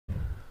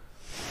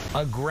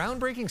A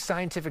groundbreaking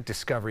scientific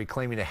discovery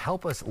claiming to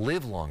help us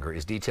live longer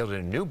is detailed in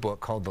a new book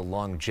called The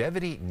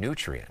Longevity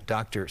Nutrient.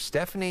 Dr.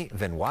 Stephanie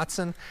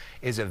Venn-Watson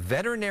is a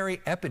veterinary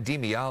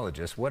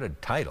epidemiologist, what a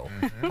title,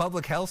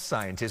 public health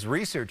scientist,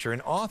 researcher,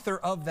 and author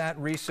of that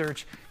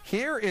research.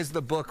 Here is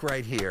the book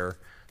right here,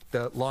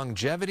 The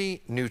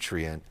Longevity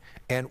Nutrient.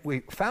 And we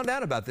found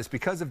out about this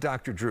because of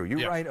Dr. Drew.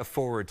 You write a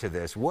foreword to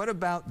this. What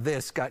about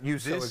this got you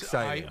so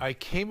excited? I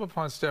came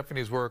upon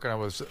Stephanie's work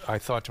and I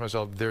thought to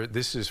myself,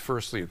 this is,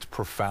 firstly, it's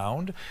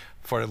profound.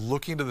 For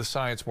looking to the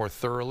science more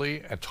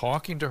thoroughly and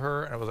talking to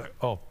her, and I was like,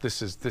 oh,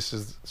 this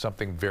is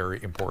something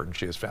very important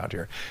she has found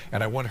here,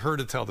 and I want her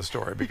to tell the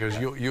story because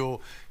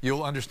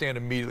you'll understand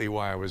immediately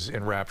why I was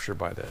enraptured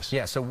by this.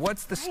 Yeah. So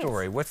what's the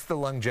story? What's the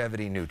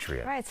longevity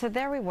nutrient? Right. So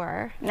there we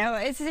were. No,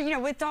 it's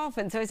with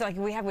dolphins. So it's like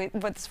we have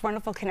this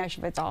wonderful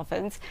connection with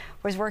dolphins.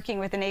 Was working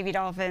with the Navy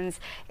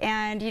dolphins,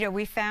 and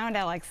we found,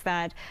 Alex,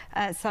 that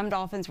some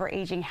dolphins were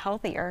aging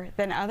healthier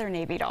than other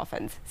Navy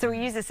dolphins. So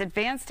we use this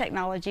advanced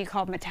technology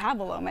called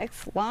metabolomics.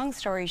 Long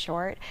story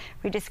short,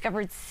 we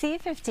discovered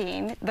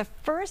C15, the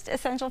first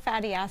essential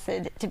fatty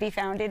acid to be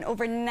found in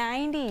over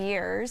 90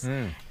 years,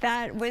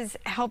 that was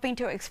helping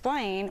to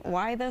explain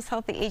why those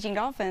healthy aging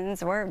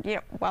dolphins were,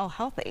 well,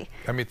 healthy.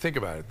 I mean, think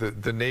about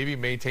it. The Navy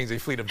maintains a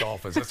fleet of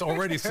dolphins. That's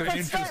already so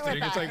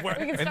interesting. It's like,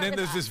 and then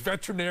there's this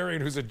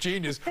veterinarian who's a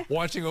genius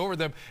watching over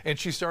them, and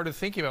she started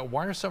thinking about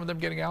why are some of them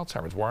getting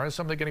Alzheimer's? Why are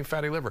some of them getting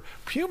fatty liver?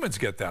 Humans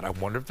get that. I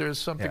wonder if there's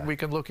something we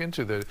can look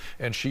into.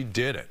 And she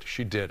did it.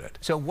 She did it.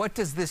 So what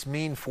does this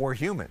mean for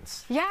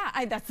humans? Yeah,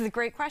 that's a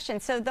great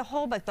question. So the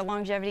whole book, The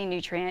Longevity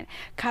Nutrient,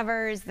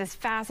 covers this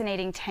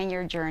fascinating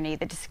 10-year journey,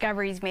 the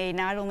discoveries made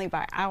not only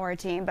by our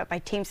team, but by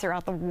teams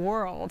throughout the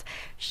world,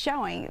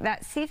 showing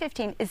that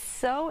C15 is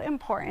so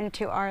important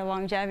to our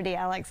longevity,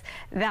 Alex,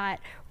 that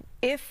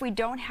if we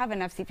don't have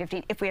enough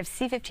C15, if we have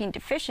C15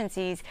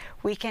 deficiencies,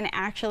 we can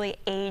actually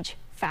age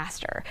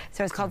faster.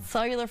 So it's called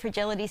cellular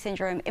fragility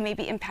syndrome. It may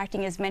be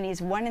impacting as many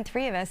as 1 in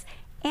 3 of us,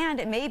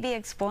 and it may be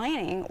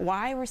explaining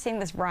why we're seeing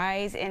this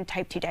rise in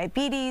type 2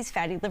 diabetes,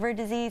 fatty liver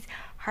disease,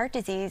 heart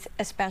disease,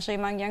 especially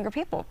among younger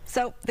people.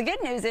 So the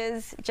good news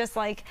is, just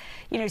like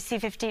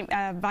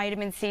C15,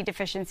 vitamin C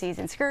deficiencies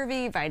in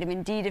scurvy,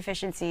 vitamin D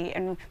deficiency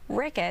and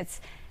rickets,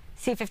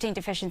 C15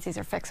 deficiencies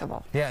are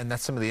fixable. Yeah, and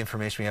that's some of the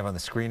information we have on the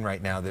screen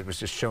right now that was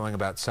just showing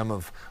about some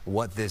of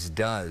what this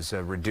does.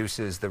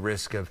 Reduces the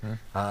risk of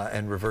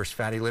and reverse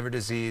fatty liver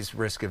disease,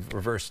 risk of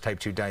reverse type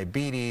 2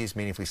 diabetes,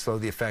 meaningfully slow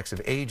the effects of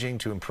aging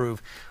to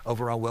improve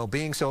overall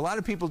well-being. So a lot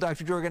of people,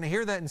 Dr. Drew, are going to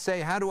hear that and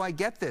say, how do I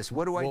get this?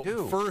 What do I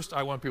do? First,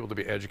 I want people to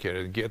be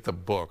educated and get the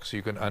book so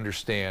you can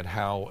understand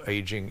how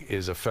aging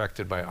is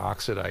affected by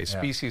oxidized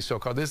species,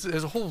 so-called.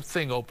 There's a whole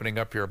thing opening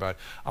up here about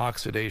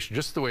oxidation,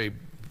 just the way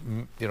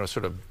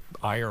sort of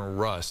iron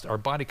rust. Our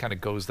body kind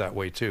of goes that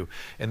way too,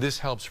 and this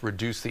helps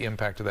reduce the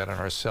impact of that on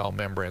our cell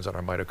membranes, on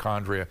our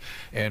mitochondria,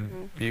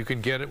 and you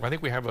can get it. I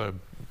think we have a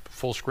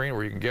full screen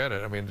where you can get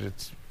it. I mean,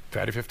 it's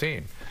fatty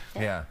 15.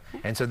 Yeah,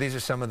 and so these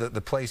are some of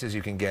the places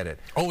you can get it.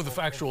 Oh,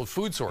 the actual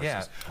food sources.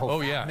 Yeah.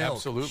 Oh, yeah, milk,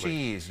 absolutely.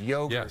 Cheese,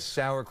 yogurt,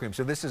 sour cream.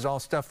 So this is all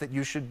stuff that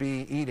you should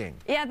be eating.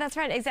 Yeah, that's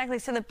right, exactly.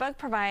 So the book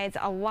provides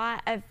a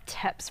lot of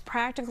tips,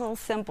 practical,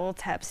 simple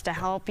tips to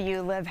help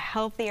you live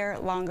healthier,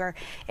 longer.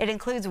 It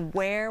includes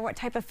what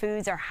type of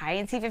foods are high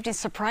in C15.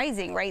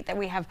 Surprising, right, that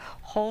we have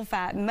whole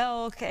fat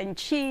milk and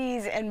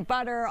cheese and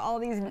butter, all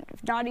these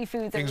naughty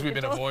foods. Things we've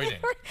been avoiding,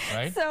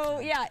 right? So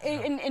yeah,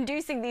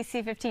 inducing these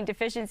C15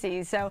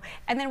 deficiencies. So,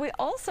 and then we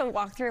also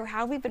walk through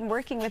how we've been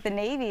working with the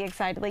Navy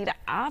excitedly to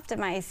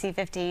optimize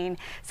C15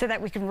 so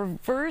that we can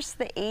reverse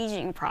the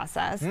aging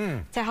process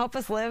to help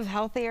us live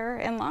healthier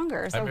and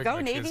longer. So I make go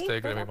my Navy. Kids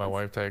take it. I make my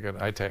wife take it.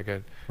 I take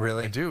it.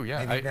 Really? I do, yeah.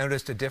 Have you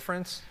noticed a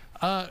difference?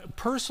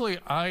 Personally,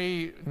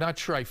 I'm not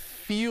sure I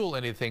feel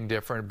anything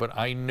different, but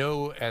I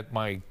know at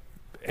my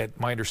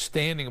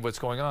understanding of what's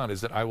going on is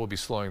that I will be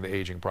slowing the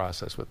aging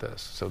process with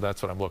this. So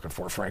that's what I'm looking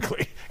for,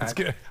 frankly.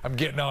 I'm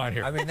getting on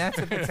here. I mean, that's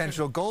a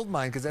potential gold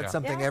mine because that's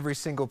something every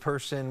single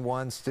person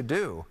wants to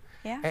do.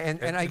 Yeah.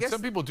 And I guess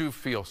some people do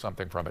feel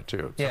something from it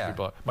too. Yeah. Some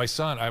people, my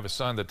son, I have a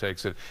son that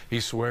takes it.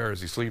 He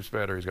swears he sleeps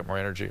better. He's got more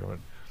energy.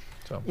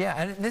 So. Yeah,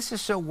 and this is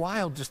so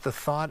wild, just the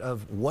thought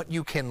of what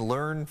you can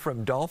learn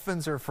from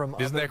dolphins or from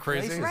Isn't other that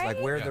crazy? places, Right?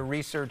 like where the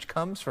research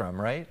comes from,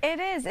 right? It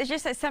is. It's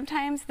just that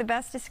sometimes the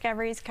best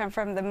discoveries come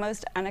from the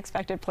most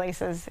unexpected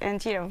places.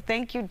 And,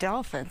 thank you,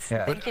 dolphins.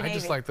 Yeah. But I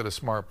just like that a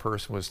smart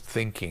person was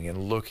thinking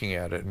and looking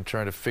at it and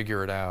trying to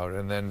figure it out,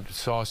 and then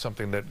saw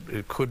something that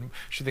it could.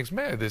 She thinks,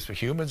 man,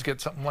 humans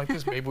get something like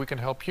this. Maybe we can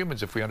help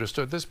humans if we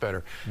understood this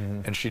better.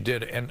 And she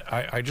did. And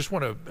I just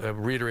want to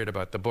reiterate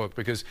about the book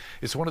because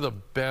it's one of the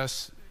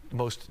best,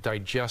 most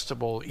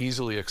digestible,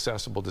 easily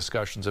accessible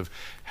discussions of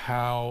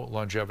how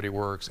longevity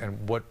works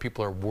and what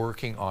people are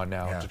working on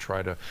now to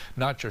try to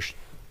not just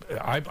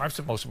I've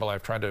spent most of my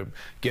life trying to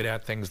get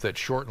at things that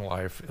shorten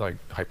life, like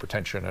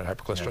hypertension and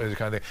hypercholesterol, that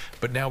kind of thing.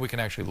 But now we can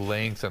actually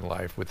lengthen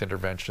life with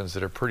interventions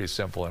that are pretty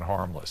simple and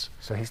harmless.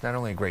 So he's not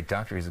only a great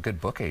doctor, he's a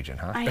good book agent,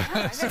 huh? I know.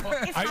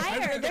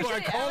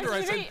 I called her.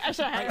 I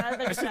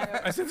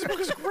said, this book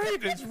is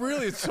great.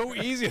 It's so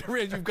easy to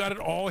read. You've got it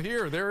all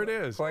here. There it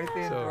is. Quite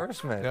the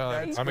endorsement.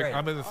 Yeah, I'm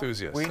an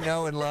enthusiast. We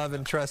know and love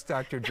and trust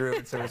Dr.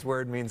 Drew, so his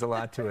word means a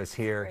lot to us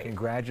here.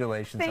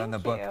 Congratulations on the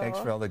book. Thanks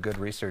for all the good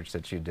research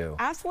that you do.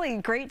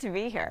 Absolutely great to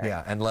be here.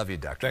 Yeah, and love you,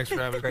 Doctor. Thanks for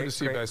having me. Good to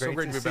see you guys. So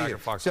great to be back at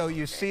Fox. So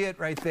you see it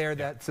right there.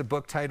 That's a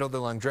book titled The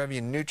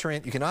Longevity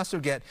Nutrient. You can also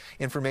get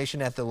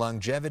information at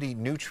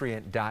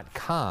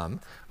thelongevitynutrient.com,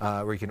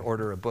 where you can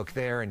order a book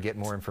there and get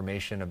more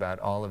information about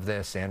all of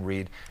this and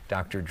read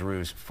Dr.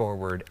 Drew's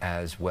foreword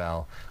as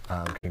well.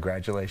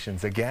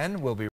 Congratulations again. We'll be